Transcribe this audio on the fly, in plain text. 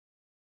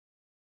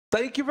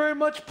Thank you very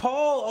much,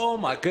 Paul. Oh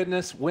my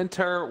goodness,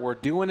 Winter, we're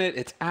doing it.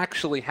 It's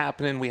actually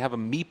happening. We have a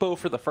Meepo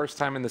for the first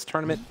time in this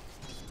tournament.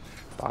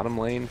 Bottom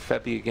lane,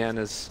 Feppy again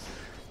is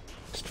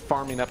just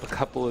farming up a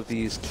couple of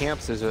these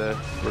camps. There's a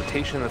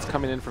rotation that's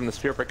coming in from the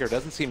Spear Breaker.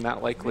 Doesn't seem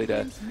that likely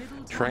to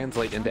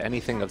translate into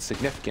anything of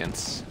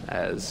significance,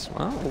 as,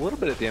 well, a little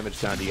bit of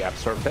damage down to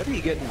YapzOr.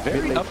 Feppy getting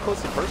very up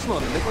close and personal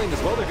in the mid lane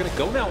as well. They're going to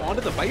go now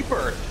onto the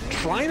Viper,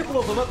 trying to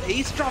blow him up.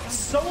 Ace dropped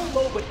so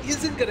low, but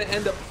isn't going to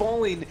end up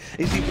falling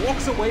as he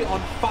walks away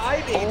on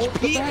 5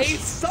 HP.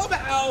 Ace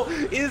somehow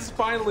is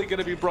finally going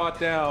to be brought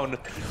down.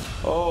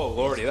 Oh,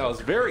 lordy, that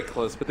was very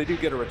close, but they do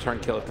get a return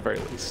kill at the very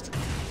least.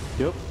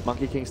 Yep,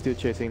 Monkey King still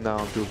chasing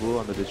down Dubu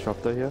on the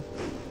Disruptor here.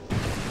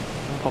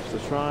 Pops the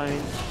Shrine,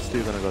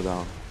 still gonna go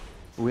down.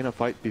 Win a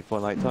fight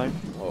before nighttime.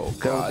 Oh,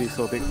 God. That would be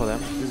so big for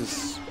them. This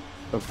is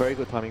a very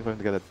good timing for him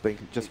to get a blink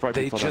just right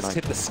before the night. They just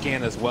hit the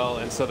scan as well,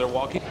 and so they're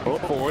walking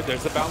forward.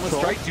 There's the Boundless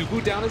Strike.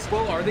 Dubu down as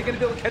well. Are they going to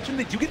be able to catch him?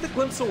 They do get the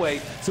glimpse away,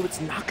 so it's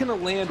not going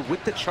to land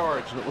with the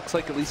charge. And it looks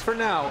like, at least for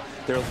now,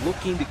 they're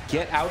looking to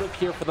get out of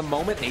here for the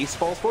moment. Ace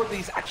falls forward, but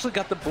he's actually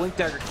got the Blink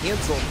Dagger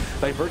canceled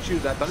by virtue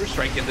of that Thunder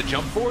Strike. And the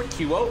jump forward,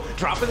 QO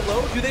dropping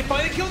low. Do they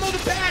find a kill? No,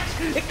 the back!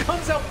 It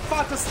comes out.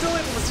 FATA still able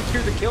to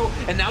secure the kill,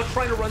 and now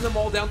trying to run them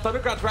all down.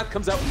 Thundergod's Wrath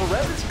comes out.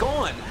 Forever's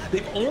gone.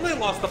 They've only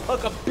lost the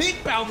puck. A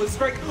big Boundless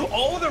Strike.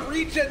 All of the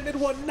regen mid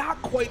one,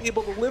 not quite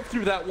able to live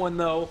through that one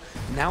though.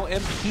 Now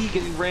MP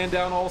getting ran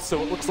down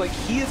also. It looks like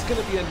he is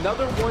going to be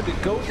another one to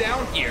go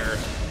down here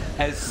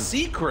as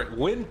Secret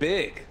win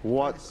big.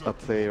 What a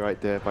play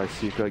right there by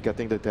Secret,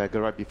 getting the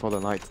dagger right before the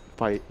night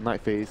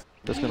phase.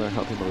 That's going to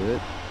help him a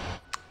bit.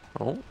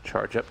 Oh,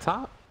 charge up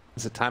top.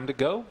 Is it time to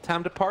go?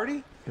 Time to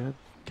party? Yeah.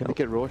 Can they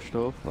get Roche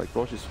though? Like,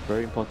 Roche is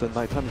very important.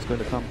 Nighttime is going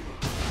to come.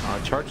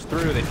 Charge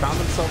through. They found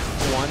themselves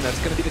one. That's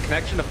going to be the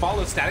connection to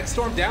follow. Static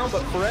Storm down,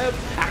 but Forev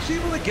actually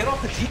able to get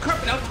off the decart,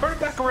 but now turn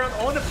back around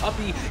on a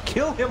Puppy,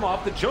 kill him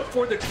off. The jump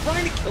forward, they're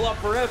trying to kill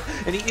off Forev,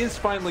 and he is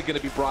finally going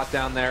to be brought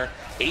down there.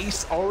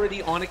 Ace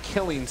already on a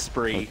killing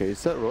spree. Okay,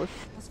 it's that Roche,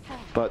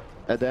 but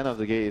at the end of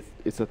the game,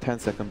 it's a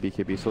 10-second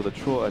BKB, so the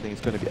Troll, I think, is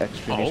going to be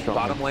extremely strong.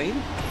 Bottom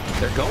lane,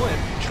 they're going,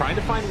 trying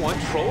to find one.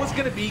 Troll is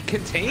going to be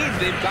contained.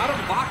 They've got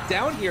him locked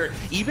down here,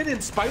 even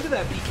in spite of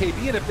that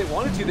BKB, and if they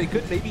wanted to, they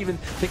could maybe even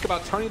think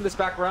about turning this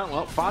back around.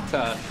 Well,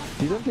 FATA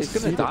is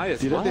going to die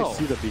as well. Didn't they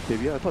see the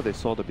BKB? I thought they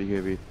saw the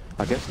BKB.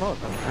 I guess not.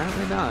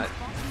 Apparently not.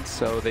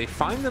 So they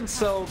find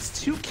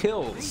themselves 2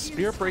 kills,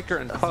 Spear Breaker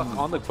and Puck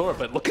on the floor,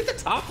 but look at the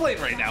top lane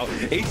right now.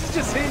 Ace is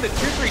just hitting the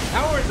tier 3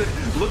 towers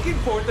and looking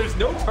for it. There's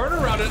no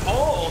turnaround at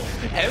all.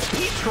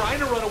 MP trying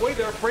to run away.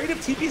 They're afraid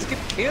if TPs get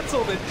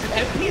canceled, and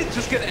MP is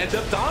just going to end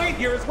up dying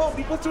here as well.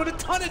 People's doing a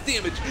ton of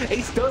damage.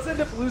 Ace does end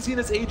up losing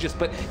his Aegis,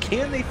 but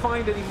can they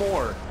find any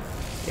more?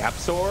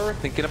 YapzOr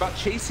thinking about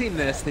chasing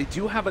this. They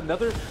do have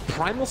another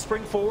Primal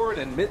Spring forward,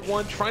 and mid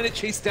one trying to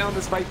chase down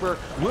this Viper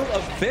will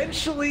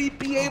eventually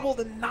be able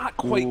to not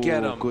quite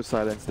get him. Good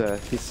silence there.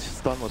 His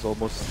stun was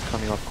almost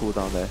coming off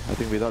cooldown there. I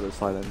think without the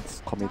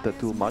silence, committed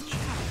too much.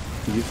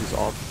 He used his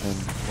off and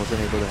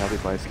wasn't able to have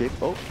it by escape.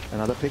 Oh,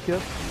 another pick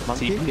here.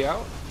 Monkey. TP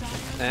out.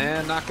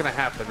 And not going to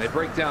happen. They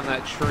break down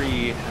that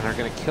tree and are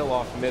going to kill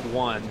off mid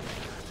one.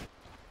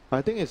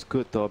 I think it's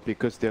good though,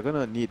 because they're going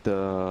to need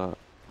the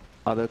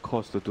other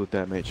cores to do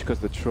damage, because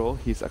the Troll,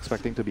 he's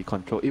expecting to be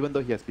controlled. Even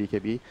though he has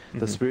BKB,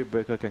 the Spirit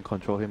Breaker can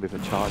control him with a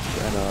charge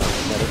and a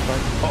Nether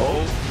Strike.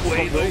 Oh,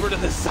 wait, over to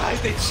the side,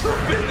 they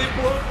jump in, they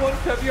blow up one.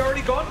 Peppy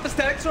already gone, the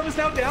Static Storm is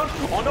now down.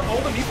 On to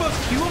all the Meepos,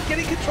 QO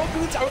getting control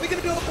boots. Are they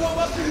going to be able to blow him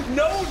up?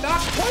 No, not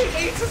quite.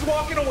 Ace is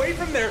walking away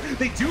from there.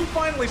 They do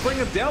finally bring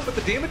him down, but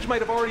the damage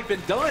might have already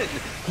been done.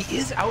 He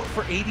is out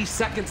for 80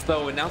 seconds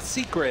though, and now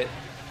Secret,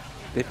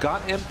 they've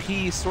got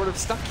MP sort of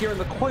stuck here in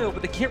the coil,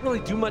 but they can't really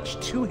do much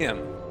to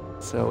him.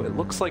 So it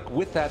looks like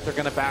with that, they're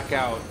going to back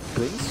out.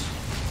 Blinks?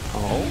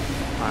 Oh.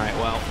 All right,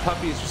 well,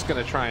 Puppy's just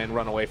going to try and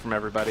run away from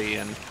everybody,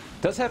 and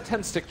does have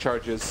 10 stick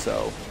charges,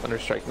 so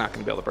Thunderstrike not going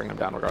to be able to bring him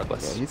down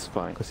regardless. Yeah, he's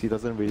fine, because he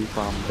doesn't really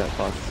farm that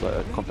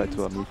fast compared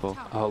to a Meepo.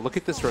 Oh, look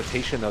at this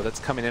rotation, though, that's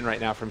coming in right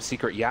now from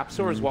Secret.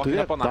 YapzOr is walking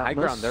up on the high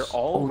ground. They're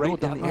all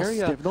right in the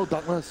area. They have no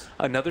darkness.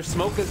 Another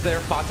smoke is there.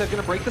 FATA going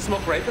to break the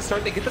smoke right at the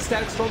start. They get the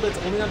Static Storm, but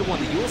it's only under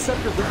one. The Yule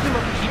Scepter lifting him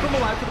up and keep him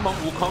alive for the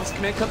moment. Wukong's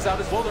command comes out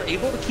as well. They're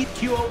able to keep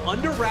QO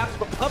under wraps,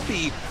 but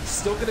Puppy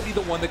still going to be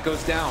the one that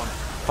goes down.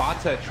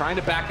 FATA trying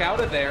to back out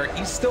of there.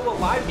 He's still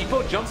alive.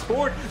 Meepo jumps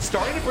forward,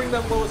 starting to bring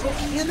them low as well.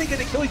 Can they get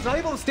a kill? He's not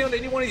able to stay on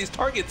any one of these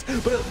targets,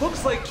 but it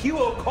looks like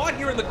QO caught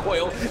here in the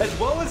coil, as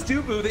well as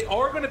Dubu. They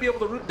are going to be able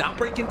to root, not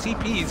breaking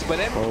TPs, but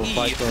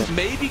MP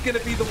maybe going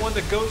to be the one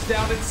that goes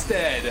down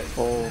instead.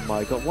 Oh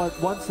my god.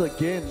 Once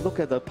again,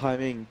 look at the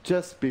timing.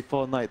 Just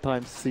before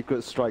nighttime,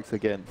 Secret strikes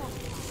again.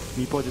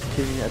 Meepo just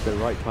came in at the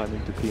right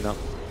timing to clean up.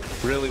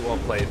 Really well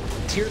played.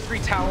 Tier 3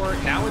 tower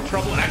now in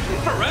trouble, and actually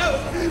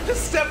Forev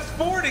just steps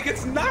forward and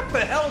gets knocked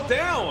the hell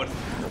down.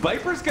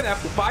 Viper's going to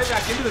have to buy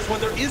back into this one.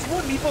 There is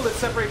one Meeple that's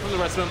separated from the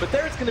rest of them, but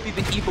there's going to be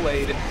the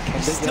E-Blade.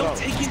 Still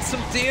taking some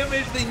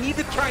damage. They need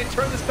to try and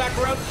turn this back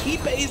around,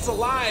 keep Ace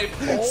alive,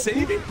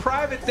 saving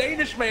Private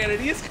Danish Man, and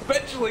he is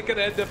eventually going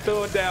to end up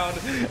going down.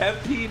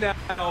 MP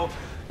now.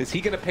 Is he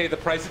going to pay the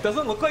price? It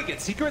doesn't look like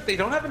it. Secret, they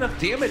don't have enough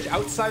damage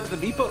outside of the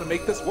Meepo to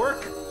make this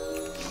work.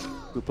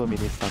 Super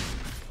mini stun.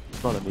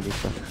 Not a mini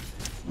stun.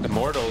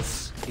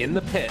 Immortals in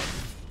the pit,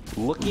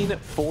 looking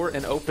for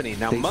an opening.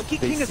 Now, Monkey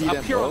King is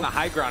up here on the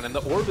high ground, and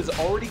the orb is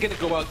already going to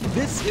go out.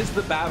 This is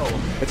the battle.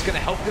 It's going to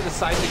help to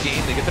decide the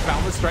game. They get the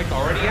Boundless Strike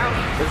already out.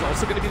 There's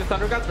also going to be the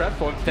Thunder God's Wrath.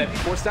 Febby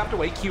force-staffed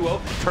away. QO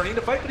turning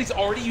to fight, but he's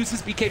already used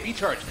his BKB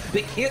charge.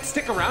 They can't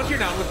stick around here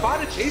now. With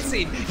FATA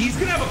chasing, he's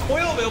going to have a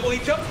coil available. He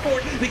jumps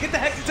forward. They get the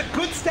Hex. It's a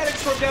good static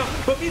storm down,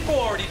 but Meeple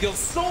already deals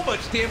so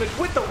much damage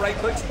with the right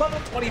clicks. Level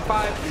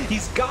 25.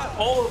 He's got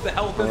all of the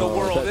health in the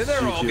world, and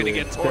they're all going to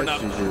get torn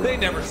up. They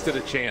never stood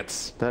a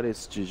chance. That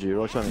is GG.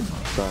 Roshan is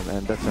done,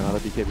 and that's another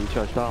BKB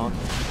charge down.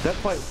 That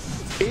fight,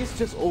 Ace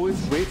just always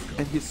waits,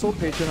 and he's so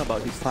patient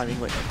about his timing,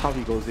 like how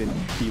he goes in.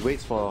 He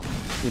waits for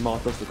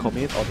Immortals to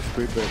commit or the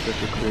Spirit Breaker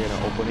to create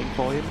an opening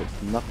for him.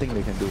 There's nothing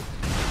they can do.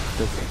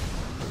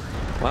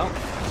 Well,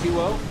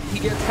 QO, he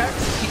gets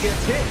Hex, he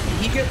gets hit,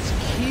 he gets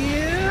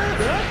killed.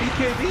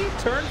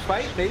 BKB, turn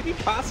fight, maybe,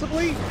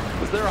 possibly.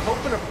 Was there a hope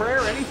and a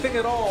prayer, anything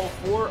at all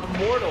for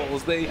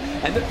Immortals? They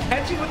end up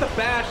catching with a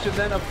bash and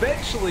then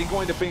eventually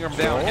going to bring him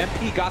down.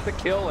 MP got the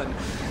kill and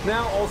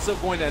now also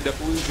going to end up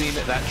losing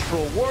that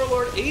Troll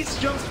Warlord. Ace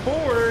jumps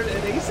forward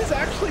and Ace is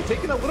actually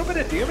taking a little bit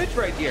of damage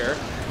right here,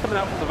 coming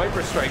out from the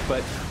Viper Strike,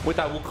 but with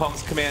that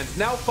Wukong's commands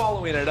now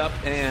following it up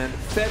and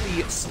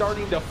Febby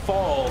starting to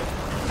fall.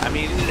 I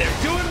mean,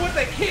 they're doing what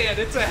they can.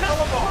 It's a hell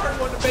of a hard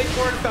one to make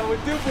work, though. With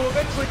Dooku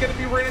eventually going to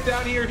be ran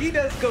down here. He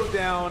does go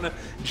down.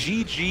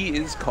 GG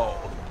is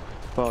called.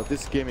 Well,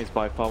 this game is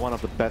by far one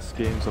of the best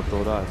games of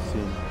Dota I've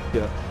seen.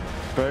 Yeah,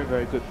 very,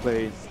 very good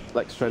plays,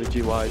 like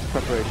strategy-wise,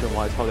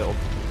 preparation-wise, how they on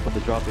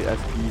the draft the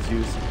SPs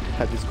use,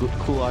 had this good,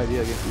 cool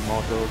idea against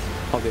Immortals,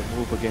 how they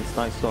move against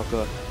Night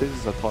Stalker. This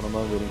is a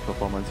tournament-winning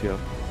performance here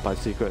by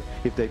Secret.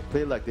 If they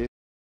play like this,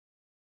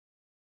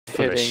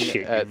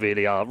 Shit, you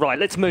really are. Right,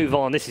 let's move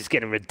on. This is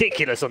getting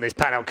ridiculous on this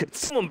panel. Could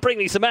someone bring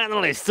me some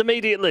analysts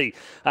immediately?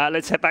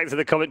 Let's head back to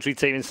the commentary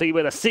team and see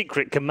whether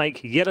Secret can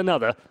make yet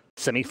another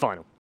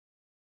semi-final.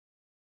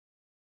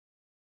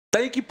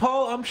 Thank you,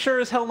 Paul. I'm sure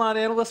as hell not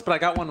analyst, but I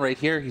got one right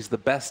here. He's the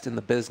best in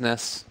the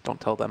business.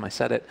 Don't tell them I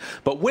said it.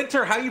 But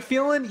Winter, how you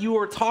feeling? You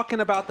were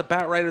talking about the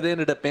Bat Rider. They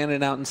ended up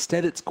banning out.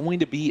 Instead, it's going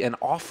to be an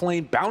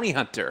offlane bounty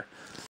hunter.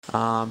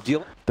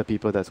 The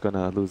people that's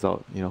gonna lose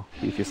out, you know,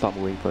 if you start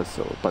moving first.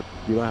 So, but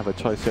you don't have a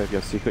choice here. If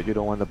you're Secret, you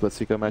don't want the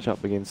Bloodseeker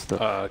matchup against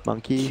the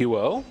Monkey.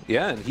 QO,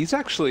 yeah, and he's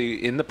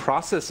actually in the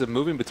process of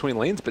moving between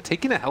lanes, but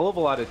taking a hell of a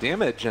lot of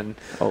damage and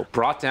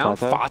brought down.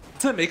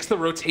 FATA makes the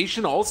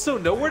rotation. Also,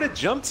 nowhere to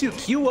jump to.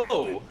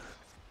 QO.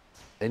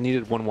 They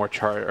needed one more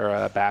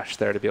bash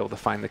there to be able to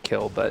find the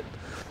kill, but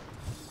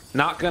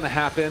not gonna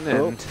happen.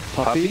 And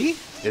Puppy.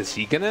 Is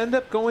he going to end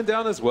up going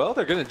down as well?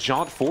 They're going to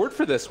jaunt forward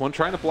for this one,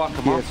 trying to block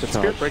him off. The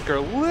Spirit Breaker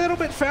a little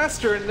bit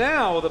faster, and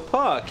now the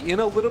Puck in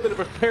a little bit of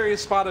a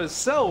precarious spot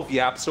himself.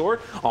 YapzOr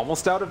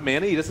almost out of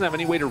mana. He doesn't have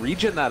any way to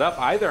regen that up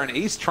either. And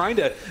Ace trying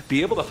to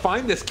be able to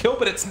find this kill,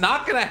 but it's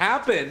not going to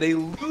happen. They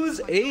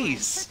lose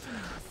Ace.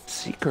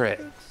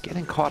 Secret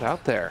getting caught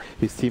out there.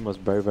 His team was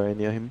very, very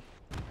near him.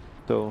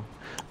 So,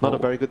 not a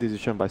very good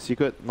decision by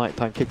Secret.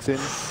 Nighttime kicks in.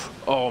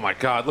 Oh my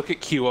god, look at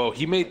QO.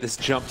 He made this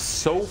jump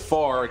so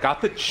far,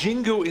 got the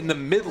Jingu in the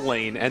mid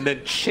lane, and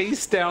then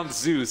chased down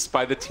Zeus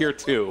by the tier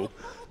 2.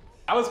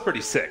 That was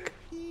pretty sick.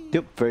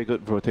 Yep, very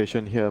good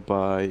rotation here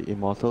by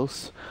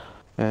Immortals.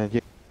 And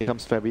here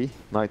comes Febby,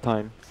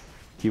 Nighttime.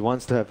 He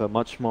wants to have a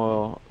much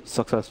more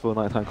successful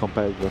Nighttime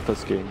compared to the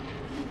first game.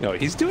 No,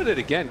 he's doing it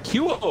again.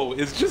 QO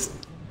is just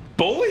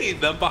bullying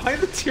them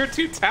behind the tier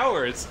 2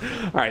 towers.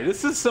 Alright,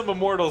 this is some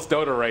Immortals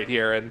Dota right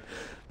here, and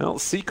well,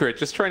 Secret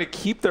just trying to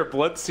keep their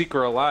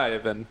Bloodseeker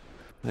alive, and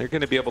they're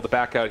going to be able to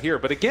back out here.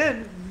 But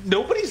again,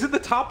 nobody's in the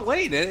top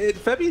lane.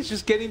 Febby's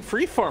just getting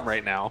free farm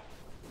right now.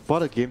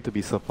 What a game to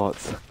be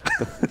supports.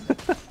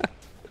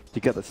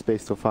 You get the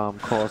space to farm.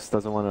 Course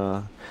doesn't want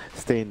to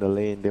stay in the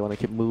lane. They want to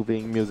keep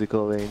moving,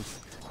 musical lanes.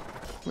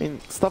 I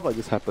mean, stuff like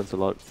this happens a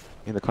lot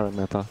in the current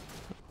meta.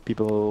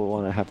 People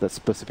want to have that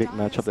specific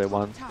matchup they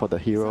want for the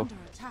hero.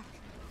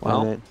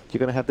 Well, you're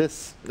going to have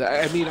this.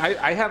 I mean,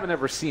 I haven't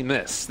ever seen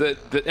this,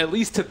 at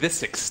least to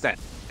this extent.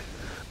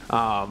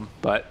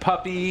 But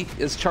Puppy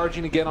is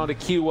charging again onto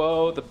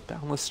QO. The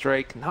Boundless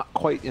Strike, not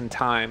quite in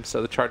time,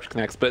 so the charge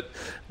connects, but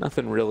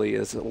nothing really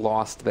is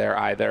lost there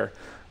either.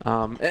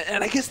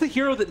 And I guess the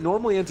hero that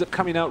normally ends up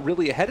coming out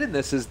really ahead in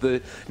this is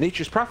the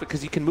Nature's Prophet,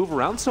 because you can move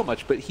around so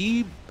much, but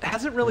he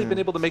hasn't really been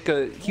able to make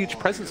a huge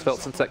presence felt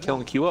since that kill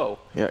in QO.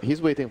 Yeah,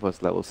 he's waiting for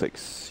his level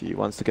 6. He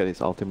wants to get his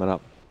ultimate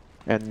up.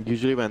 And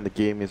usually when the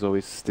game is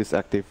always this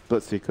active,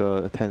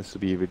 Bloodseeker tends to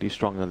be really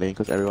strong in the lane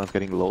because everyone's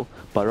getting low.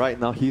 But right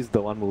now he's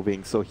the one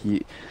moving, so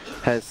he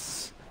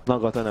has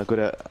not gotten a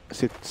good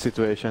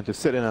situation to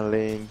sit in a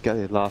lane, get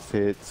his last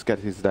hits, get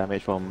his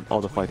damage from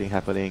all the fighting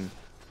happening.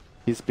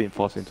 He's been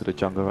forced into the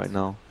jungle right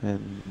now,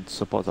 and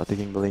supports are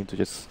taking the lane to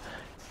just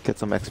get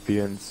some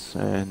experience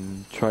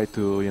and try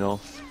to, you know,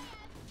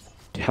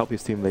 help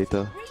his team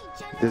later.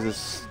 This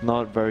is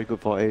not very good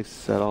for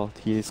Ace at all.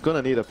 He's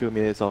gonna need a few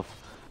minutes of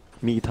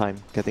me time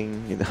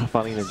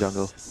farming in the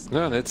jungle.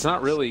 No, it's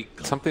not really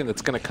something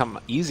that's gonna come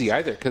easy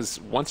either,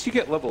 because once you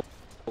get level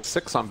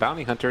 6 on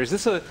Bounty Hunter, is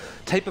this a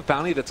type of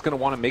bounty that's gonna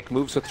want to make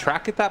moves with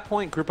Track at that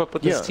point, group up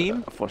with this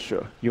team? For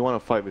sure. You want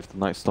to fight with the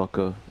Night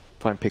Stalker,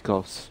 find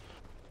pickoffs.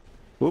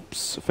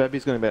 Oops,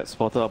 Fabi's going to get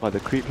spotted up by the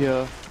creep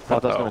here.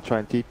 FATA's going to try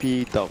and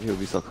TP, doubt he'll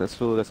be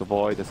successful. There's a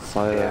void, there's a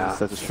silence,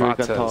 there's a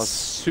shuriken toss.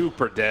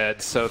 Super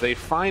dead, so they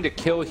find a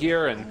kill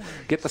here and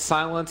get the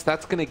silence.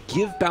 That's going to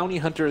give Bounty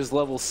Hunter his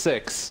level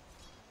 6.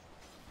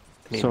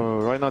 So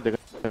right now they're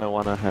going to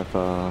want to have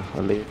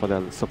a lane for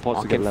their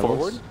supports to get levels.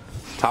 Forward.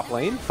 Top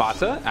lane,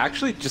 FATA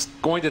actually just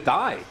going to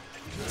die.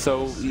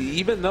 So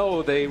even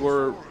though they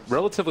were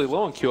relatively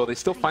low on QL, they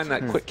still find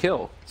that quick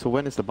kill. So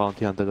when is the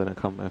Bounty Hunter going to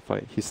come and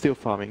fight? He's still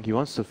farming. He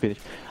wants to finish.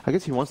 I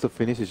guess he wants to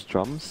finish his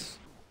drums.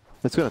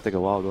 It's going to take a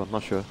while though, I'm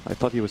not sure. I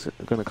thought he was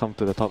going to come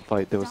to the top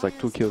fight. There was like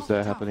 2 kills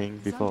there happening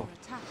before.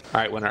 All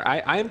right, Winner,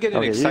 I am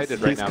getting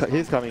excited right now.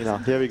 He's coming now.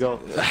 Here we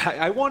go.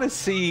 I want to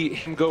see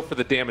him go for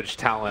the damage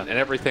talent and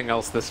everything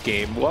else this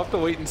game. We'll have to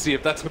wait and see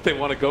if that's what they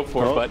want to go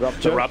for.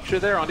 But the Rupture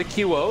there onto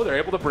QO. They're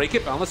able to break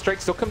it. Boundless Strike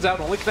still comes out.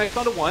 Only connects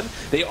onto 1.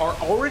 They are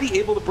already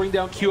able to bring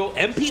down QO.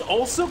 MP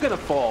also going to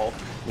fall.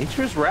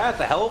 Nature's Wrath,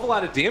 a hell of a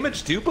lot of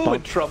damage. Dubu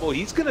in trouble.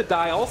 He's going to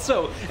die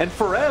also. And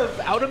Forev,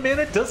 out of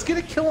mana, does get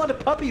a kill on a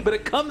Puppy, but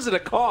it comes at a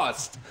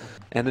cost.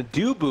 And a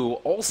Dubu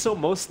also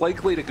most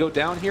likely to go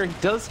down here. He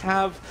does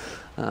have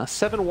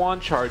 7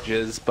 wand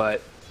charges,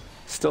 but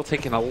still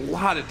taking a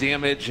lot of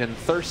damage and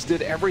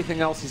thirsted everything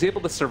else. He's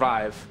able to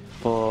survive.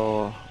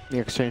 For in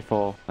exchange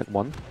for like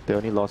 1, they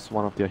only lost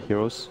one of their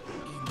heroes.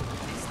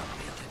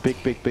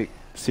 Big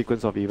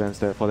sequence of events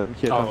there for them.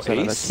 Here comes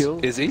another kill.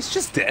 Is Ace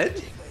just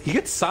dead? He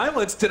gets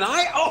silenced.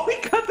 Deny? Oh,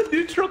 he got the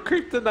neutral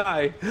creep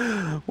deny.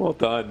 Well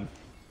done.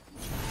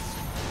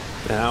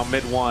 Now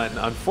mid 1,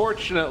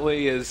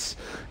 unfortunately, is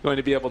going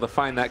to be able to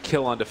find that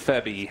kill onto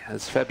Febby,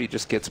 as Febby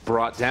just gets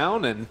brought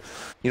down, and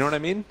you know what I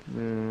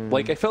mean?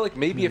 Like, I felt like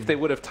maybe if they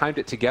would have timed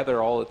it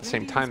together all at the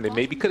same time, they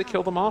maybe could have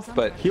killed him off,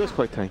 but... He was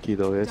quite tanky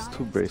though, he has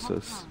 2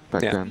 braces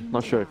back then.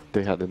 Not sure if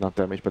they had enough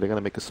damage, but they're going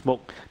to make a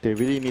smoke. They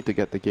really need to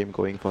get the game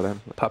going for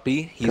them.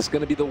 Puppy, he's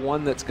going to be the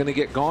one that's going to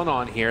get gone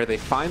on here. They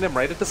find him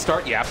right at the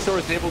start. YapzOr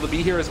is able to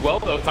be here as well,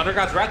 though. Thunder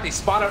God's Wrath, they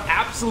spot out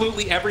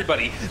absolutely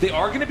everybody. They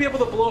are going to be able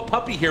to blow up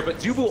Puppy here, but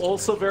Dubu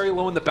also very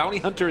low, and the Bounty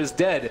Hunter is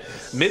dead.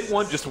 Mid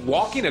 1 just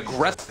walking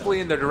aggressively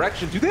in their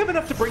direction. Do they have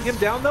enough to bring him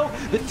down, though?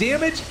 The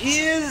damage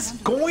is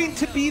going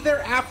to be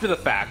there after the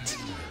fact.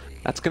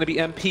 That's going to be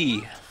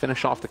MP.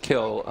 Finish off the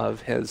kill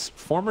of his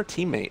former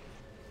teammate.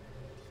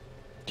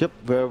 Yep,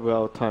 very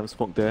well timed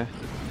smoke there.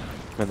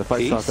 When the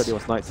fight started, it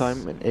was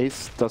nighttime, and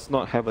Ace does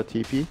not have a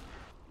TP.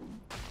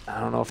 I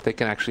don't know if they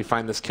can actually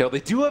find this kill. They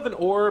do have an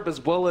orb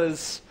as well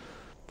as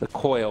the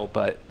coil,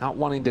 but not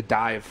wanting to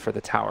dive for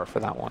the tower for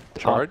that one.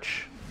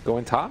 Charge.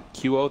 Going top,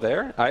 QO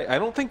there. I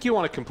don't think you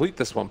want to complete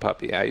this one,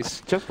 Puppy Ice.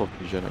 Just for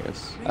vision, I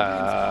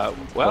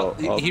guess. Well,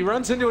 he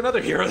runs into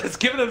another hero that's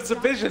giving him some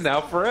vision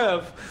now.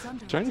 Forev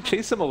trying to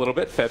chase him a little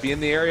bit. Febby in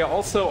the area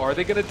also. Are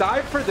they going to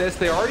dive for this?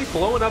 They're already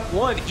blowing up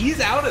 1.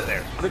 He's out of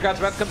there. The God's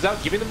Wrath comes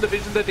out, giving them the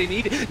vision that they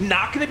need.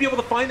 Not going to be able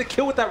to find the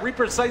kill with that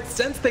Reaper's Sight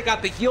since they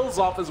got the heals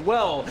off as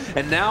well.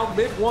 And now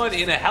mid 1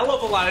 in a hell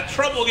of a lot of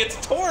trouble, gets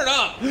torn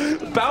up.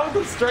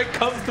 Boundless Strike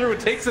comes through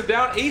and takes him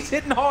down. Ace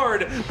hitting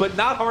hard, but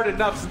not hard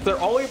enough since they're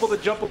all able to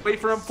jump away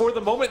from him for the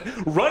moment,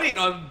 running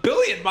on a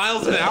billion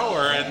miles an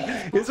hour,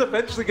 and is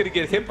eventually going to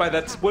get hit by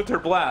that Splinter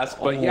Blast.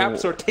 But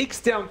YapzOr takes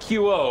down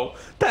QO.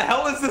 The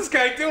hell is this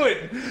guy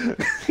doing?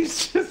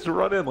 He's just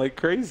running like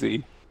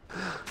crazy.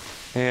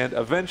 And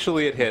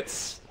eventually it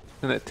hits,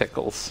 and it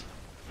tickles.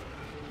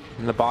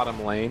 In the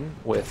bottom lane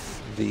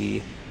with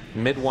the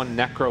mid 1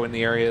 Necro in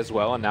the area as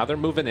well, and now they're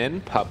moving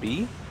in.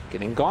 Puppy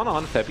getting gone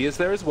on. Febby is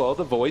there as well.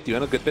 The Void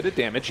doing a good bit of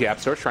damage.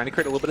 YapzOr trying to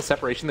create a little bit of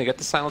separation. They get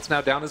the silence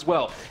now down as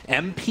well.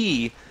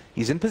 MP,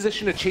 he's in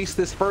position to chase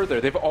this further.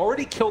 They've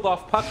already killed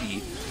off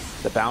Puppy.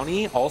 The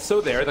Bounty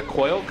also there. The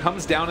Coil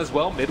comes down as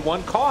well. Mid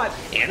 1 caught,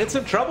 and it's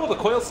in trouble. The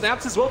Coil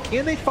snaps as well.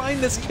 Can they find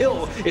this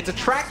kill? It's a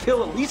track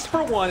kill, at least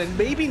for 1, and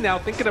maybe now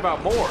thinking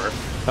about more.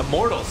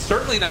 Immortals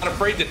certainly not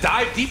afraid to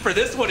dive deep for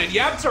this one, and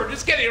YapzOr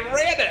just getting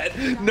ran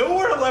at.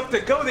 Nowhere left to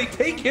go. They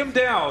take him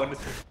down.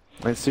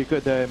 And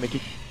Secret there making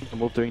a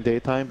move during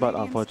daytime, but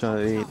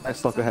unfortunately Night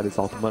Stalker had his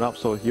ultimate up,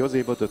 so he was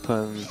able to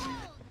turn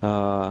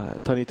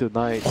into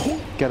night,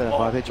 get an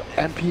advantage.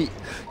 MP,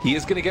 he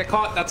is going to get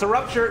caught. That's a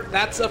Rupture.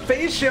 That's a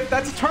phase shift.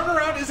 That's a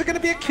turnaround. Is it going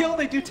to be a kill?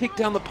 They do take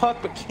down the puck,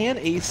 but can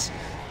Ace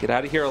get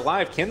out of here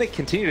alive? Can they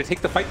continue to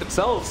take the fight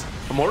themselves?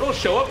 Immortals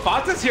show up.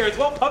 FATA's here as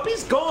well.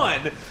 Puppy's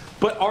gone.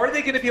 but are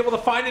they going to be able to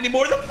find any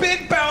more? The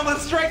big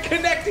boundless strike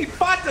connecting,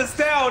 FATA's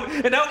down,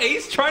 and now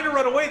Ace trying to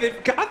run away.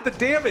 They've got the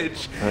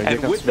damage, and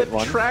with the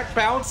track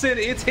bouncing,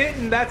 it's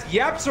hitting. That's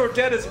YapzOr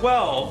dead as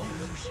well.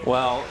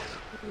 Well,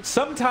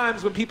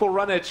 sometimes when people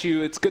run at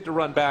you, it's good to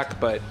run back,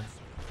 but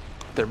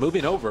they're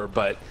moving over,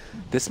 but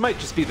this might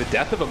just be the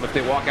death of them if they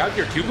walk out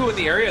here. Dubu in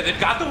the area, they've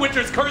got the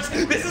Winter's Curse.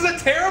 This is a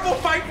terrible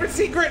fight for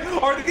Secret.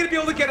 Are they going to be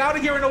able to get out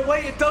of here in a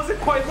way? It doesn't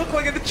quite look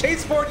like it. The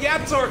chase forward,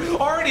 YapzOr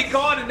already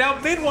gone, and now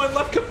mid one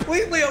left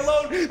completely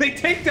alone. They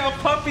take down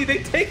Puppy,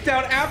 they take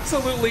down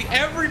absolutely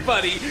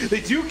everybody.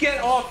 They do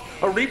get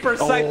off a Reaper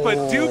sight, but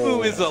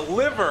Dubu is a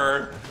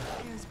liver.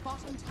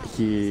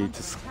 He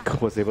just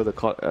was able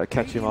to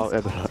catch him out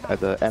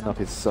at the end of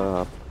his...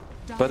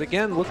 But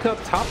again, look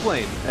up top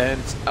lane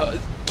and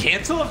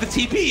cancel of the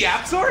TP.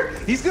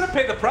 YapzOr, he's going to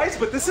pay the price,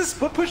 but this is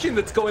split pushing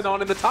that's going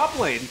on in the top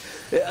lane.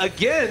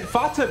 Again,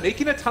 FATA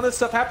making a ton of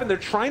stuff happen. They're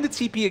trying to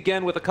TP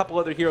again with a couple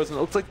other heroes, and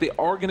it looks like they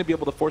are going to be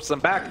able to force them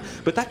back.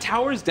 But that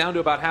tower is down to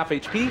about half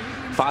HP.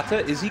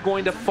 FATA, is he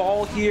going to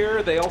fall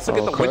here? They also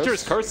get the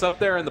Winter's Curse up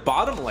there in the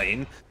bottom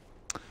lane.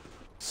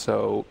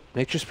 So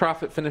Nature's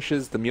Prophet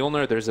finishes the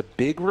Mjolnir. There's a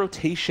big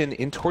rotation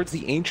in towards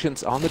the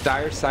Ancients on the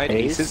Dire side.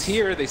 Ace is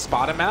here. They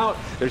spot him out.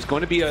 There's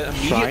going to be an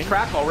immediate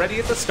track already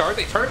at the start.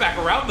 They turn it back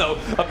around, though.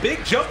 A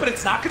big jump, but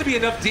it's not going to be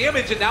enough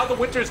damage. And now the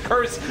Winter's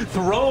Curse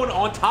thrown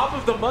on top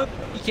of the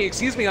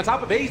on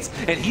top of Ace.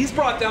 And he's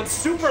brought down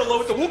super low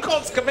with the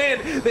Wukong's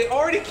command. They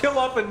already kill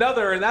off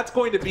another, and that's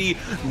going to be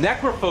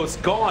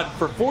Necrophos gone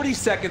for 40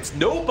 seconds.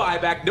 No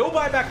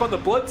buyback on the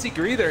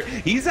Bloodseeker either.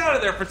 He's out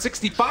of there for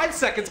 65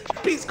 seconds.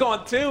 Puppy's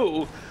gone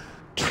too.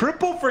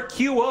 Triple for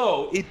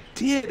QO. It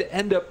did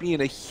end up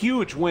being a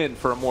huge win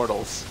for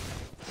Immortals.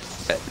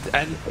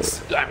 And,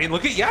 I mean,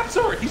 look at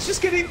YapzOr. He's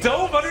just getting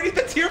dove underneath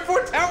the tier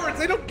 4 towers.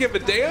 They don't give a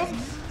damn.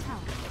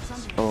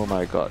 Oh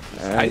my god.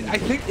 I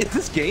think it's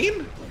this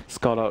game.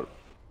 Scout out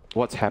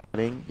what's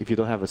happening if you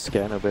don't have a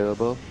scan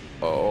available.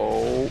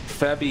 Oh,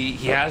 Febby,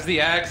 he has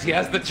the axe, he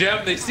has the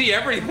gem, they see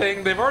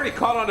everything. They've already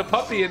caught on to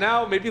Puppy and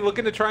now maybe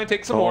looking to try and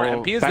take some more.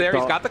 MP is there,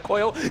 he's got the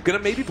coil, gonna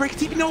maybe break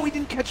TP. No, he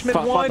didn't catch mid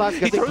one.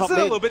 He throws it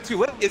a little bit too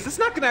late. Is this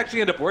not gonna actually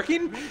end up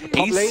working?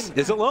 Ace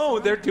is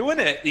alone, they're doing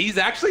it. He's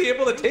actually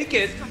able to take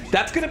it.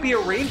 That's gonna be a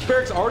range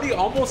barracks already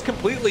almost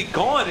completely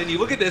gone. And you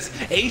look at this,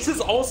 Ace is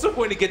also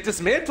going to get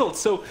dismantled.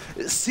 So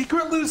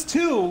Secret lose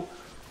too,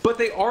 but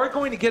they are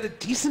going to get a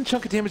decent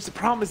chunk of damage. The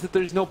problem is that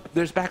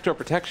there's backdoor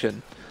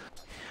protection.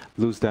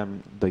 Lose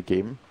them the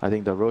game. I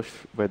think the Roche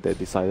where they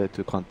decided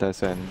to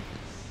contest and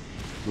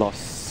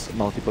lost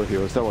multiple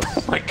heroes. That was...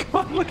 Oh my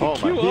god, look at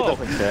QO. He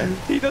doesn't care.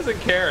 He doesn't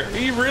care.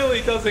 He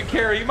really doesn't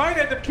care. He might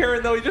end up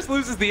caring though. He just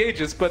loses the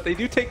Aegis, but they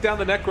do take down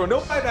the Necro. No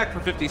buyback for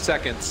 50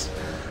 seconds.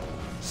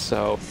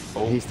 So...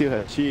 He still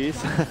has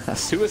cheese.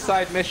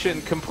 Suicide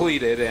mission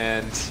completed,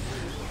 and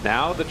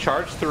now the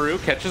charge through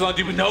catches on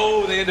Dubu.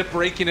 No, they end up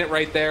breaking it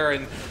right there,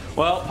 and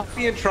well,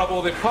 Puppy in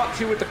trouble. They've caught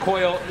two with the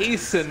coil.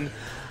 Ace and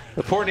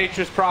the poor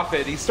Nature's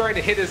Prophet, he's starting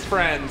to hit his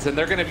friends, and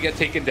they're going to get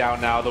taken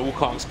down now. The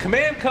Wukong's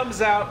command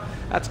comes out.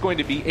 That's going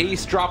to be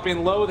Ace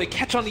dropping low. They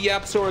catch on the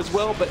YapzOr as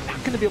well, but not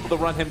going to be able to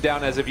run him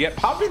down as of yet.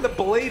 Popping the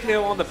Blade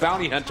Nail on the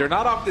Bounty Hunter.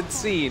 Not often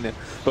seen,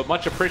 but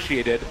much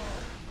appreciated.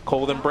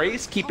 Cold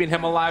Embrace, keeping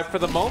him alive for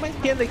the moment.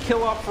 Again, they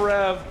kill off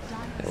Rev.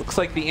 It looks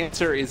like the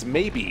answer is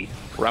maybe.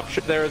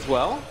 Rupture there as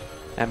well.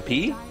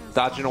 MP,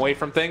 dodging away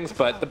from things,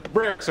 but the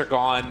bricks are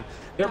gone.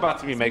 They're about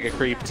to be mega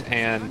creeped,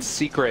 and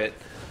Secret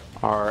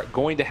are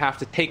going to have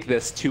to take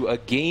this to a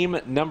game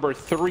number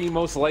 3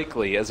 most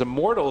likely, as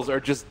Immortals are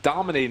just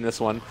dominating this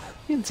one.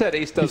 Instead,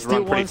 Ace does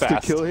run pretty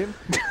fast. He still wants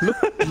to kill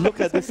him.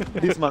 Look at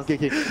this Monkey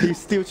King. He's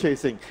still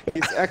chasing.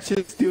 He's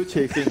actually still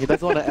chasing. He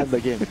doesn't want to end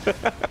the game.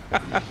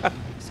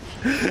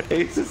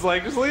 Ace is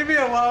like, just leave me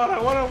alone.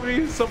 I want to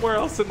be somewhere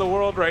else in the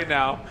world right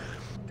now.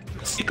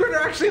 Secret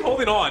are actually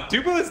holding on.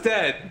 Dubu is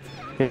dead.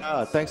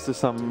 Yeah, thanks to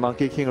some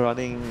Monkey King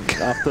running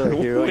after a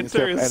hero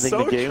instead of ending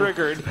the game.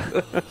 Winter is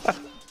so triggered.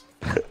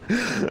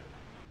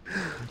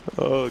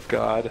 Oh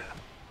god.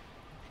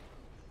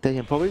 They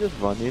can probably just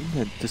run in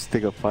and just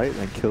take a fight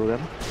and kill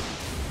them.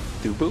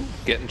 Dubu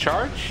getting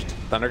charged.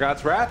 Thunder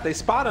God's Wrath, they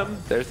spot him.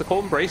 There's the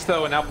Cold Embrace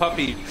though, and now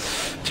Puppy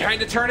trying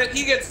to turn it.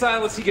 He gets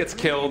silenced, he gets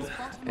killed.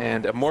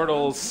 And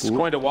Immortals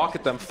going to walk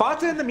at them.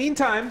 FATA in the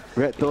meantime,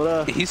 Red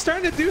Dota. He's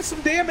starting to do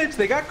some damage.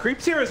 They got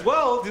creeps here as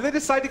well. Do they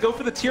decide to go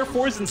for the tier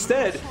 4s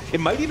instead? It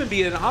might even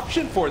be an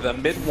option for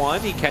them. Mid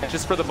 1, he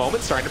catches for the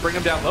moment, starting to bring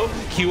him down low.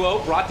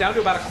 QO brought down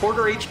to about a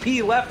quarter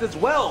HP left as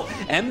well.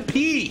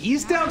 MP,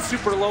 he's down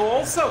super low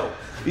also.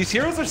 These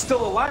heroes are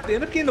still alive. They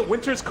end up getting the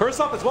Winter's Curse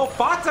off as well.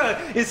 FATA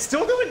is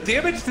still doing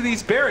damage to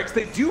these barracks.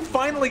 They do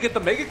finally get the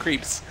mega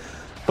creeps.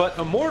 But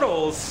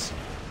Immortals,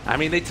 I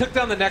mean, they took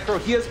down the Necro.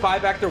 He has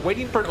buyback. They're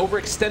waiting for an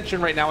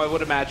overextension right now, I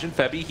would imagine.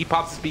 Febby, he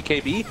pops his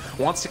BKB,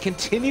 wants to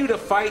continue to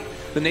fight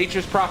the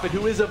Nature's Prophet,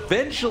 who is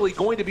eventually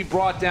going to be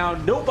brought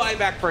down. No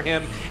buyback for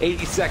him.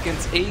 80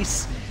 seconds.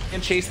 Ace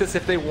can chase this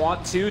if they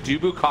want to.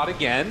 Dubu caught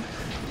again.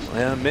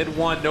 Mid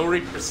 1, no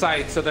Reaper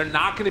sight, so they're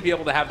not going to be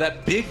able to have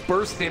that big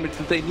burst damage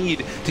that they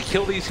need to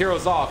kill these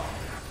heroes off.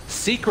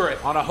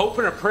 Secret on a hope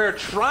and a prayer,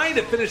 trying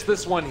to finish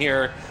this one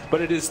here,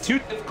 but it is too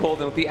difficult,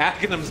 and with the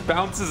Aghanim's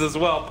bounces as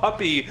well,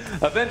 Puppey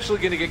eventually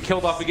going to get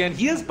killed off again.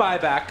 He is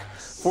buyback,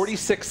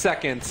 46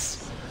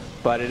 seconds,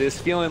 but it is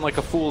feeling like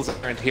a fool's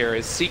errand here.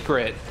 Is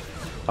Secret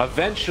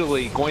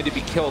eventually going to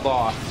be killed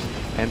off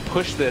and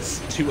push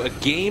this to a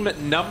game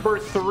number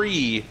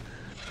 3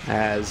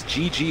 as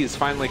GG is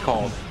finally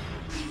called.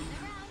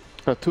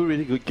 2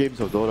 really good games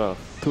of Dota.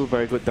 2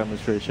 very good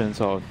demonstrations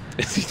of...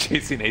 Is he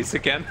chasing Ace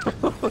again?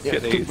 Yeah,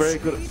 2 very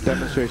good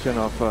demonstration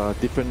of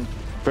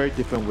very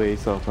different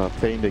ways of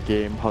playing the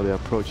game, how they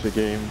approach the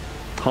game,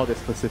 how they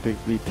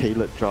specifically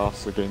tailored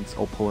drafts against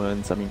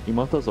opponents. I mean,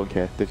 Immortals don't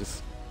care, they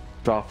just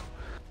draft.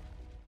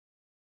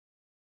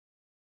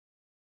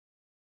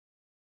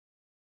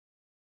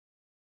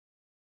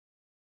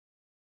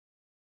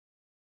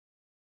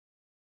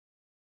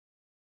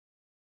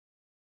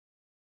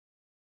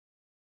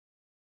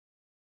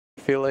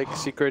 I feel like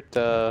Secret,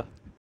 the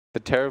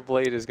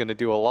Terrorblade is going to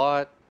do a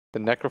lot. The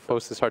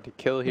Necrophos is hard to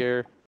kill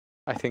here.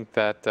 I think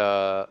that...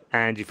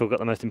 and you forgot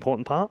the most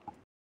important part?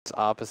 It's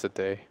opposite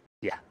day.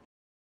 Yeah.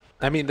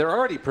 I mean, they're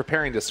already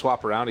preparing to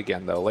swap around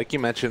again, though. Like you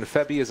mentioned,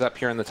 Febby is up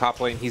here in the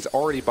top lane. He's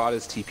already bought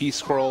his TP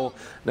scroll,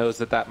 knows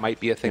that that might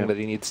be a thing that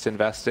he needs to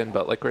invest in.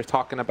 But like we're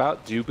talking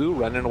about, Dubu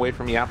running away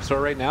from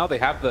YapzOr right now. They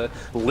have the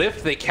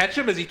lift. They catch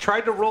him as he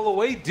tried to roll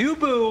away.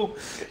 Dubu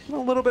in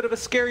a little bit of a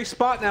scary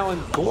spot now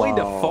and going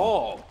to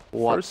fall.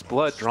 First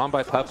blood drawn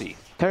by Puppey.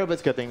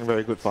 Terrorblade's getting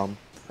very good farm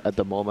at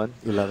the moment.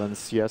 11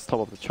 CS,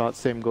 top of the chart.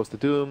 Same goes to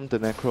Doom, the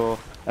Necro.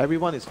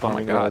 Everyone is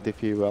farming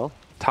relatively well.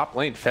 Top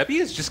lane, Febby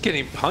is just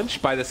getting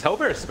punched by this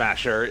Hellbear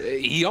Smasher.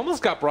 He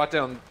almost got brought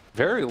down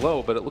very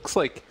low, but it looks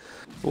like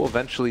we'll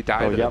eventually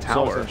die to the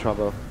tower. In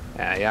trouble.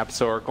 Yeah,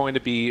 YapzOr going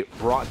to be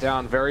brought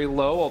down very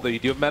low, although you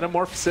do have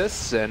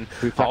Metamorphosis and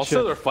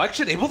also the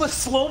Reflection, able to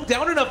slow him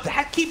down enough.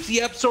 That keeps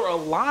YapzOr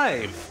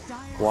alive.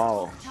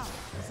 Wow.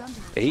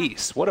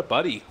 Ace, what a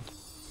buddy.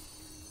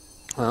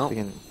 Well,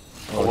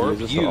 Orb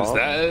used.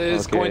 That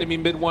is going to be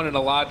mid one in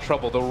a lot of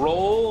trouble. The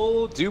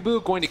roll,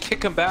 Dubu going to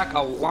kick him back. A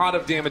lot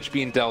of damage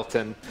being dealt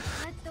in.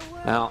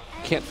 Now,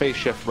 can't phase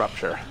shift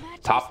Rupture.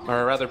 Top,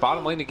 or rather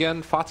bottom lane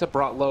again. FATA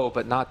brought low,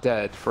 but not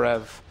dead.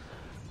 Forev.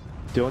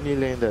 The only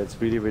lane that's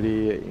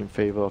really in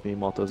favor of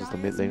Immortals is the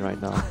mid lane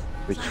right now,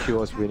 which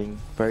Q is winning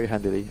very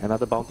handily.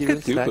 Another bounty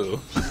win stack.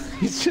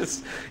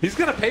 he's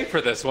gonna pay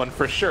for this one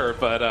for sure,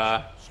 but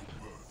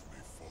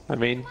I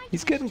mean,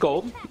 he's getting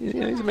gold.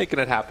 He's making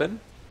it happen.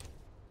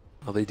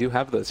 Well, they do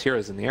have those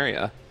heroes in the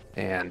area.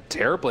 And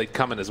Terrorblade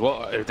coming as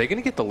well. Are they going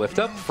to get the lift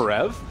up?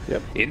 Forev?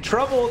 Yep. In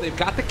trouble. They've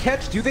got the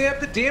catch. Do they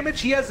have the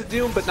damage? He has the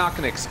Doom, but not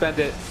going to expend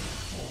it.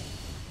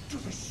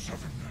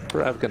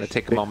 Forev going to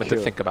take a moment to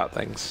think about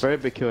things. Very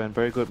big kill and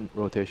very good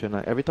rotation.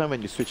 Like, every time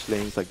when you switch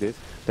lanes like this,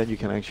 then you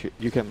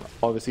can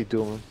obviously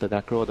Doom the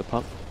Necro or the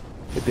Pump.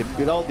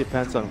 It all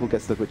depends on who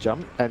gets the good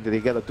jump, and they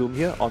get a Doom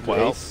here onto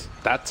Ace.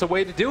 That's a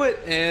way to do it,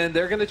 and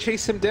they're going to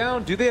chase him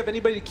down. Do they have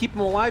anybody to keep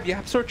him alive?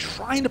 YapzOr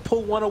trying to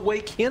pull one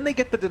away. Can they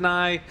get the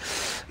deny?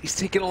 He's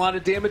taking a lot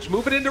of damage,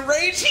 moving into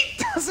range.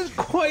 He doesn't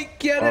quite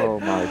get it. Oh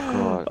my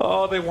god.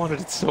 Oh, they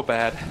wanted it so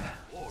bad.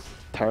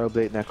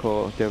 Terrorblade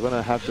Necro, they're going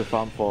to have to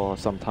farm for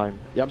some time.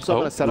 YapzOr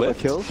going to set up a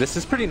kill. This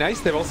is pretty nice.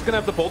 They're also going to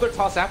have the Boulder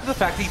Toss after the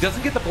fact. He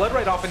doesn't get the blood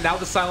right off, and now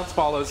the silence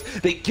follows.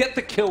 They get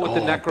the kill with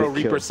the Necro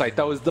Reaper Sight.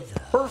 That was the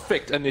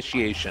perfect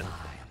initiation.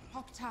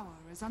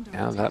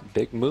 Now that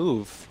big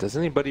move. Does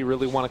anybody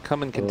really want to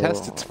come and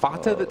contest? It's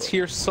FATA that's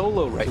here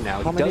solo right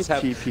now. He does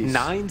have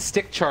 9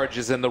 stick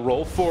charges in the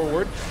roll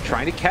forward.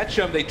 Trying to catch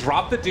him. They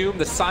drop the Doom,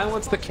 the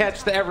silence, the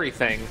catch, the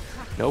everything.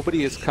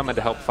 Nobody is coming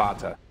to help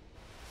FATA.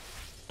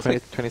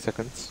 20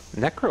 seconds.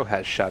 Necro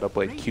has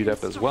Shadowblade queued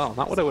up as well.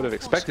 Not what I would have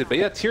expected, but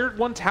yeah, tier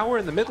 1 tower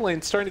in the mid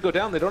lane starting to go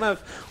down. They don't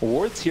have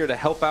wards here to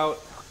help out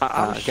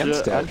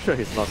against it. I'm sure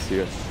he's not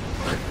serious.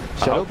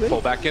 Pull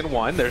back in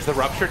 1. There's the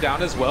Rupture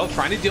down as well,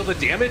 trying to deal the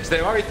damage.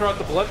 They already throw out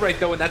the blood right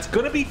though, and that's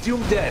going to be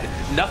Doom dead.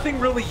 Nothing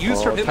really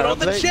used from him. But on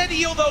the Jet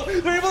heal though,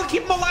 they're able to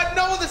keep him alive.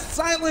 No, the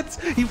silence.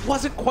 He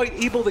wasn't quite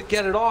able to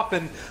get it off,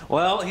 and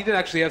well, he didn't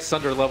actually have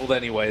Sunder leveled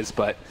anyways.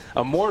 But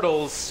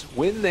Immortals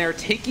win there,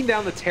 taking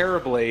down the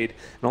Terrorblade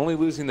and only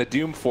losing the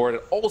Doom for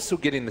it, and also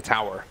getting the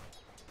tower.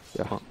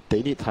 Yeah,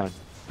 they need time.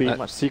 Pretty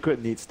much,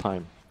 Secret needs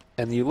time.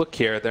 And you look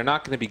here, they're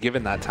not going to be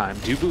given that time.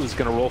 Dubu is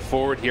going to roll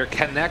forward here,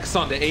 connects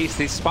onto Ace.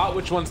 They spot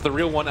which one's the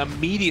real one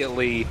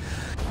immediately.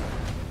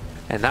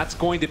 And that's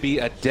going to be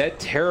a dead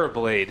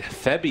Terrorblade.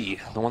 Febby,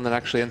 the one that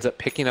actually ends up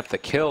picking up the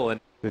kill.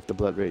 And with the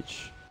Blood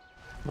Rage.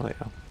 Oh,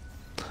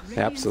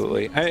 yeah.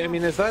 Absolutely. I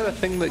mean, is that a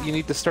thing that you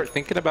need to start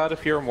thinking about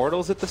if you're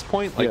Immortals at this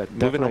point? Like, yeah,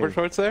 moving over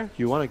towards there?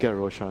 You want to get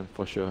Roshan,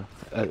 for sure.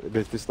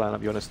 With this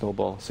lineup, you want to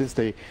snowball. Since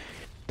they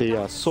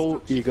are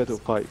so eager to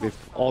fight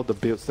with all the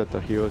builds that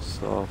the heroes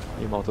of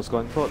Immortals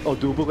going for. Oh,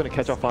 Dubu going to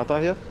catch up FATA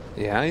here?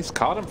 Yeah, he's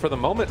caught him for the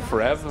moment.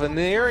 Forev in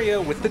the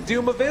area with the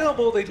Doom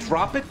available. They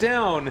drop it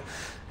down.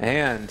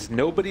 And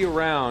nobody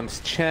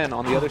around. Chen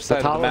on the other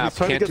side of the map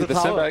can't do the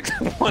sandbags.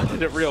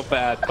 Wanted it real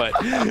bad, but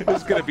it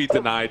was going to be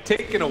denied.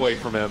 Taken away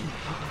from him.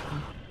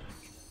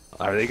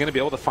 Are they going to be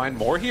able to find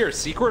more here?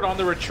 Secret on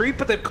the retreat,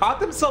 but they've caught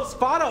themselves.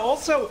 FATA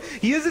also,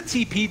 he is a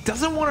TP,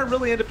 doesn't want to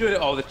really end up doing it.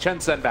 Oh, the Chen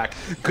send back.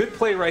 Good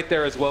play right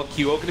there as well.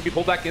 QO going to be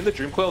pulled back in. The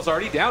Dream Coil's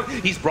already down.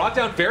 He's brought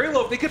down very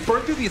low. If they could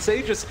burn through the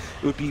Aegis,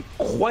 it would be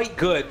quite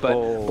good, but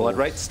Blood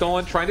Right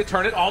stolen, trying to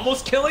turn it,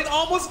 almost killing,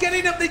 almost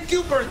getting him. They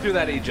do burn through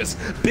that Aegis.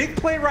 Big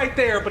play right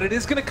there, but it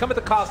is going to come at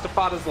the cost of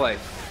FATA's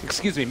life.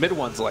 Excuse me, Mid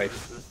One's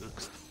life.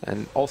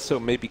 And also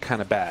maybe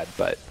kind of bad,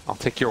 but I'll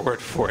take your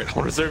word for it.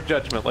 I'll reserve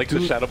judgment like the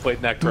Shadowblade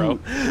Necro.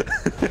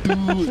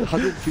 Dude,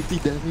 150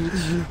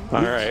 damage.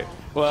 All right.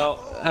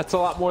 Well, that's a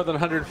lot more than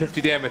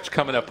 150 damage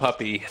coming up,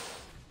 puppy.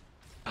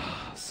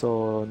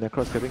 So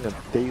Necro's getting a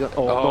Dagon.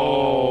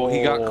 Oh,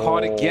 he got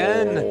caught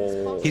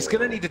again. He's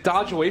going to need to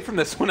dodge away from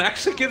this one.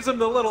 Actually gives him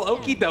the little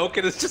okie doke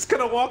and is just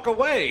going to walk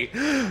away.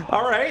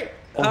 All right.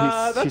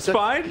 That's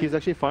fine. He's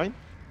actually fine.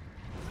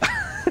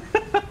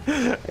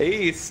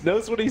 Ace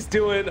knows what he's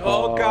doing.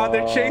 Oh god,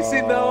 they're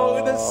chasing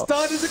though. The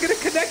stun isn't going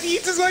to connect. He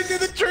eats his way through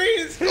the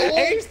trees.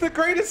 Ace, the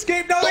great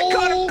escape. No, they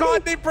got him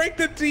caught. They break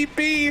the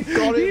TP.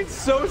 He's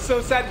so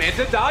sad.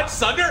 Manta dodge.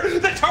 Sunder,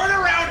 the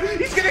turnaround.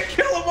 He's going to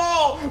kill them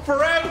all.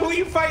 Farab, who are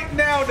you fighting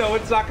now? No,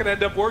 it's not going to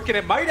end up working.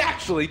 It might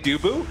actually.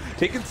 Dubu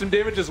taking some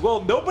damage as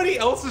well. Nobody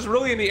else is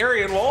really in the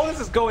area. And while all this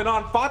is going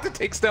on, FATA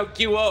takes down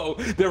QO.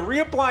 They're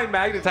reapplying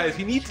Magnetize.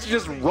 He needs to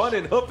just run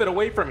and hoof it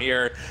away from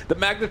here. The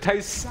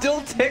Magnetize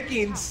still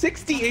ticking.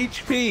 60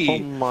 HP. Oh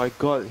my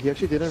god, he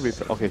actually didn't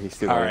rip. Okay, he's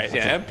still Alright,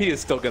 yeah, MP is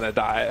still gonna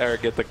die or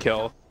get the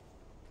kill.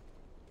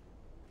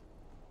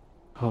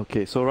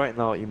 Okay, so right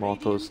now,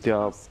 Immortals, they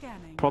are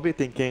probably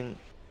thinking,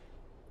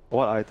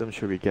 what item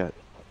should we get?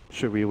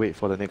 Should we wait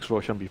for the next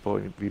Roshan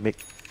before we make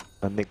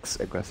a next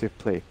aggressive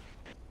play?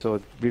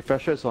 So,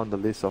 Refresher's on the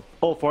list of...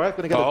 Oh, Forever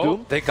gonna get a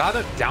Doom? They got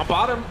it. Down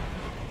bottom.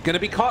 Gonna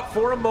be caught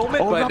for a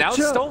moment, but now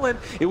it's stolen.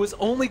 It was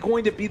only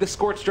going to be the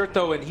Scorched Earth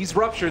though, and he's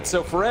ruptured,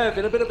 so Forev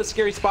in a bit of a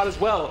scary spot as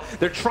well.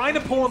 They're trying to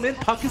pull him in.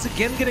 Puck is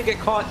again gonna get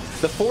caught.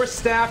 The Force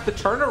Staff, the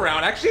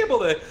turnaround, actually able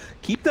to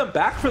keep them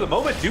back for the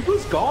moment.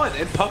 Dubu's gone,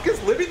 and Puck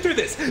is living through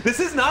this. This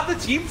is not the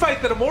team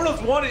fight that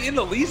Immortals wanted in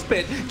the least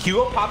bit.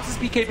 QO pops his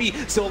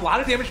BKB, still a lot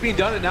of damage being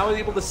done, and now he's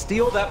able to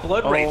steal that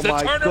Blood Rage. The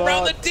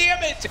turnaround, the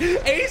damage!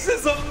 Ace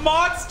is a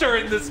monster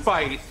in this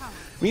fight.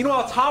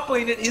 Meanwhile, top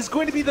lane, it is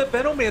going to be the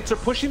Venomancer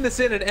pushing this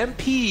in, and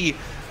MP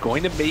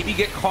going to maybe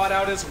get caught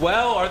out as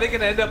well. Are they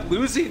going to end up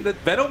losing? The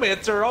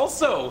Venomancer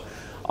also.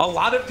 A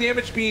lot of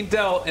damage being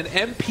dealt, and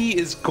MP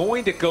is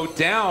going to go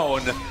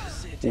down.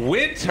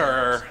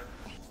 Winter.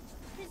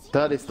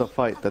 That is the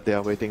fight that they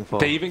are waiting for.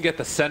 They even get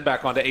the send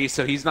back onto Ace,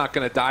 so he's not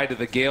going to die to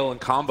the Gale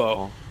and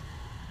combo.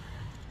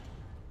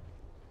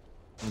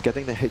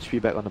 Getting the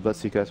HP back on the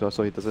Bloodseeker as well,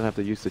 so he doesn't have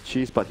to use the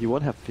cheese, but he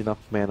won't have enough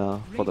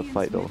mana for the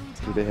fight though.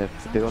 They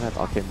don't have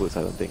arcane boots,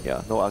 I don't think.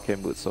 Yeah, no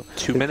arcane boots. So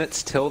 2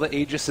 minutes till the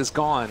Aegis is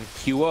gone.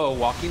 QO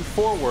walking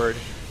forward.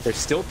 They're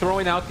still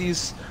throwing out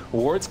these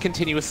wards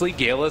continuously.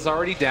 Gale is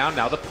already down.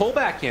 Now the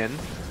pullback in.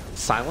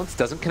 Silence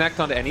doesn't connect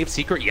onto any of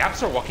Secret.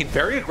 YapzOr walking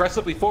very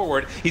aggressively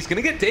forward. He's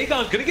going to get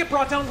Dagon, going to get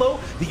brought down low.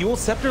 The Yule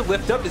Scepter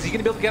lift up. Is he going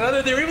to be able to get out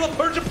of there? They're able to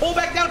purge and pull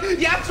back down.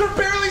 YapzOr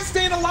barely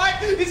staying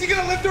alive. Is he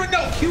going to live through it? No.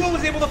 QO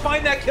was able to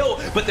find that kill,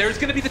 but there's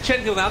going to be the Chen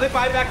heal. Now they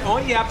buy back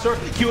on YapzOr.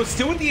 QO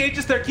still with the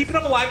Aegis. They're keeping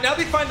him alive. Now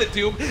they find the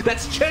Doom.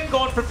 That's Chen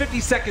gone for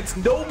 50 seconds.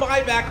 No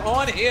buyback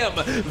on him.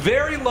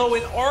 Very low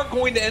and are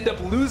going to end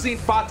up losing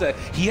FATA.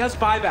 He has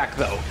buyback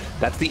though.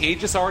 That's the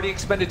Aegis already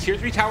expended. Tier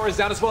 3 tower is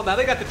down as well. Now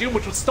they got the Doom,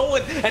 which was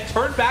stolen and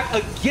turned back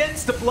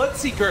against the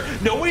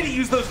Bloodseeker. No way to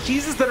use those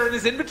cheeses that are in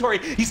his inventory.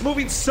 He's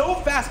moving so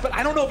fast, but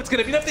I don't know if it's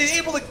going to be enough.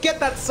 They're able to get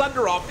that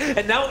Sunder off,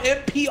 and now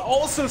MP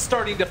also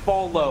starting to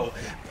fall low.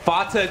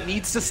 FATA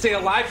needs to stay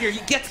alive here. He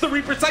gets the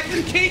Reaper Sight.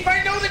 Can't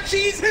find the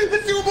cheese.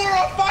 The Doom more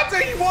on FATA.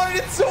 He wanted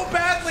it so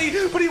badly,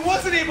 but he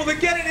wasn't able to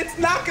get it. It's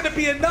not going to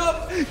be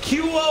enough.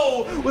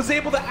 QO was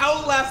able to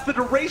outlast the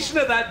duration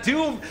of that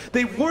Doom.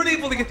 They weren't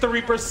able to get the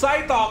Reaper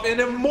Sight off,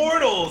 and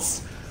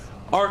Immortals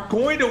are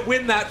going to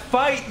win that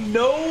fight.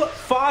 No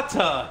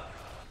FATA.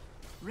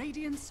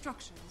 Radiant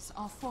structures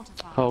are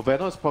fortified. Oh,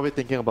 Venom is probably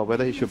thinking about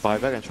whether he should buy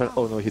back and try.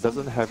 Oh no, he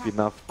doesn't have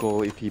enough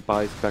gold if he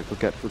buys back to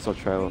get Fruits of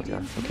Travel.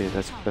 Yeah, okay,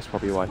 that's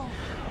probably why.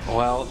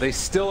 Well, they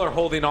still are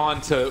holding on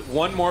to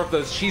one more of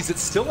those cheese.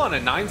 It's still on a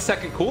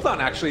 9-second cooldown,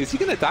 actually. Is he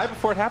going to die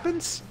before it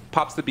happens?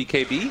 Pops the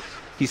BKB.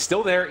 He's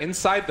still there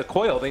inside the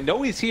coil. They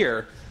know he's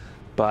here,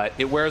 but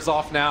it wears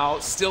off now.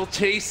 Still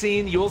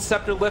chasing. Yule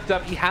Scepter lift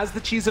up. He has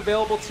the cheese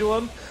available to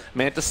him.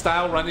 Manta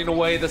style running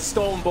away. The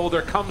Stone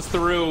Boulder comes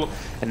through.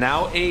 And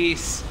now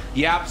Ace.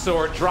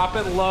 YapzOr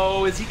dropping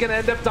low. Is he going to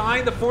end up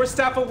dying? The Force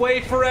Staff away.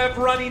 Forev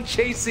running,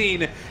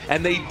 chasing.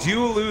 And they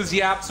do lose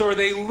YapzOr.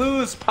 They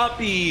lose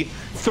Puppy.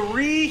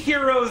 3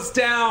 heroes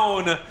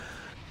down.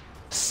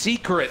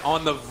 Secret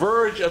on the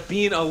verge of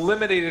being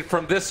eliminated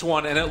from this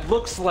one. And it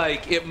looks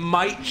like it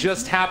might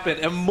just happen.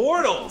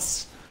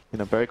 Immortals.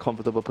 In a very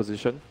comfortable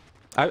position.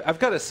 I've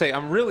got to say,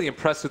 I'm really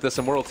impressed with this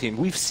Immortal team.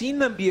 We've seen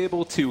them be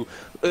able to,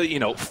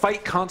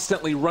 fight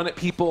constantly, run at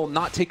people,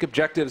 not take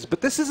objectives, but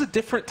this is a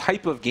different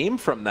type of game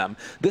from them.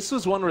 This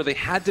was one where they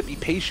had to be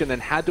patient and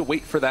had to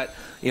wait for that,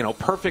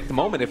 perfect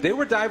moment. If they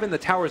were diving the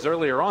towers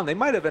earlier on, they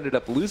might have ended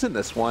up losing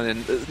this one,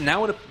 and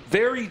now in a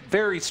very,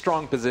 very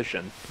strong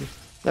position.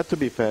 That to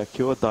be fair,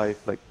 Kyo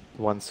dived like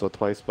once or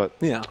twice, but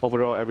yeah.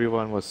 Overall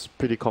everyone was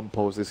pretty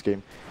composed this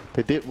game.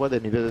 They did what they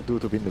needed to do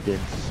to win the game.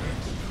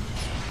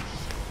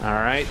 All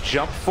right,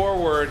 jump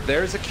forward.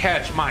 There's a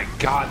catch. My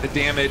God, the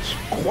damage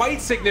quite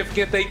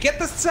significant. They get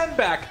the send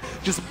back,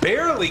 just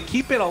barely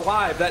keeping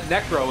alive that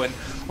Necro. And,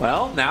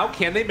 well, now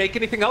can they make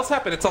anything else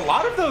happen? It's a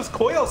lot of those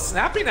coils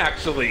snapping,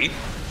 actually.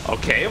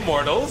 Okay,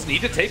 Immortals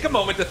need to take a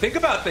moment to think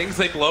about things.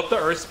 They blow up the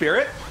Earth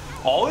Spirit.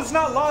 All is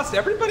not lost.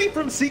 Everybody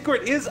from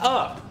Secret is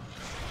up.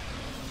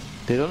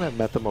 They don't have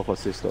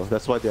Metamorphosis, though.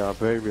 That's why they are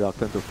very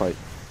reluctant to fight.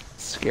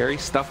 Scary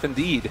stuff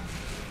indeed.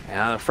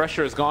 And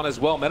Fresher is gone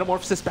as well.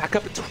 Metamorphosis back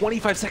up at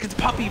 25 seconds.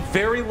 Puppey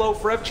very low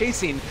for Ev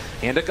chasing.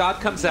 And a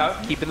God comes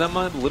out, keeping them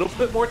a little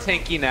bit more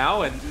tanky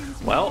now. And,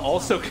 well,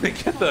 also going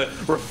to get the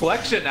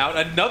reflection out.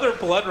 Another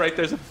blood right.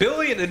 There's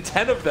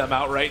 1,010,000,000 of them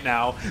out right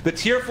now. The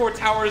tier 4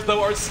 towers,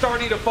 though, are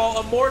starting to fall.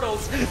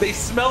 Immortals, they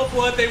smell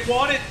blood. They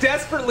want it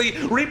desperately.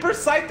 Reaper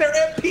sight, their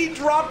MP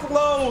dropped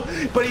low.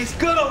 But he's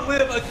going to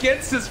live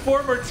against his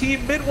former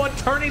team. Mid one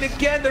turning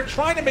again. They're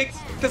trying to make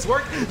this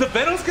work. The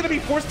Venom's going to be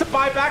forced to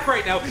buy back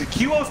right now.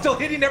 QO still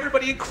hitting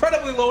everybody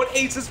incredibly low, and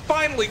Ace is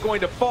finally going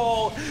to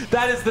fall.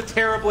 That is the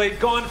Terrorblade,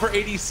 gone for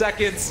 80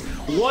 seconds.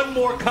 One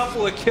more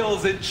couple of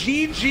kills, and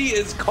GG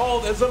is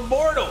called as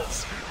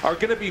Immortals are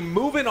going to be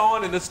moving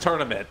on in this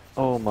tournament.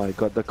 Oh my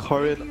God, the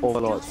Korean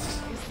Overlords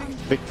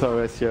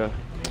victorious here.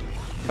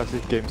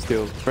 Classic game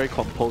still. Very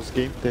composed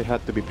game. They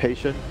had to be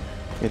patient.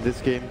 In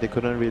this game, they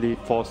couldn't really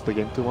force the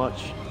game too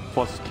much.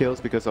 Force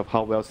kills because of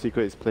how well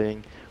Secret is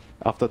playing.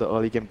 After the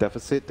early game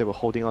deficit, they were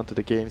holding on to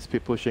the game,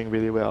 speed pushing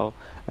really well,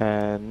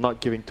 and not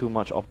giving too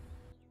much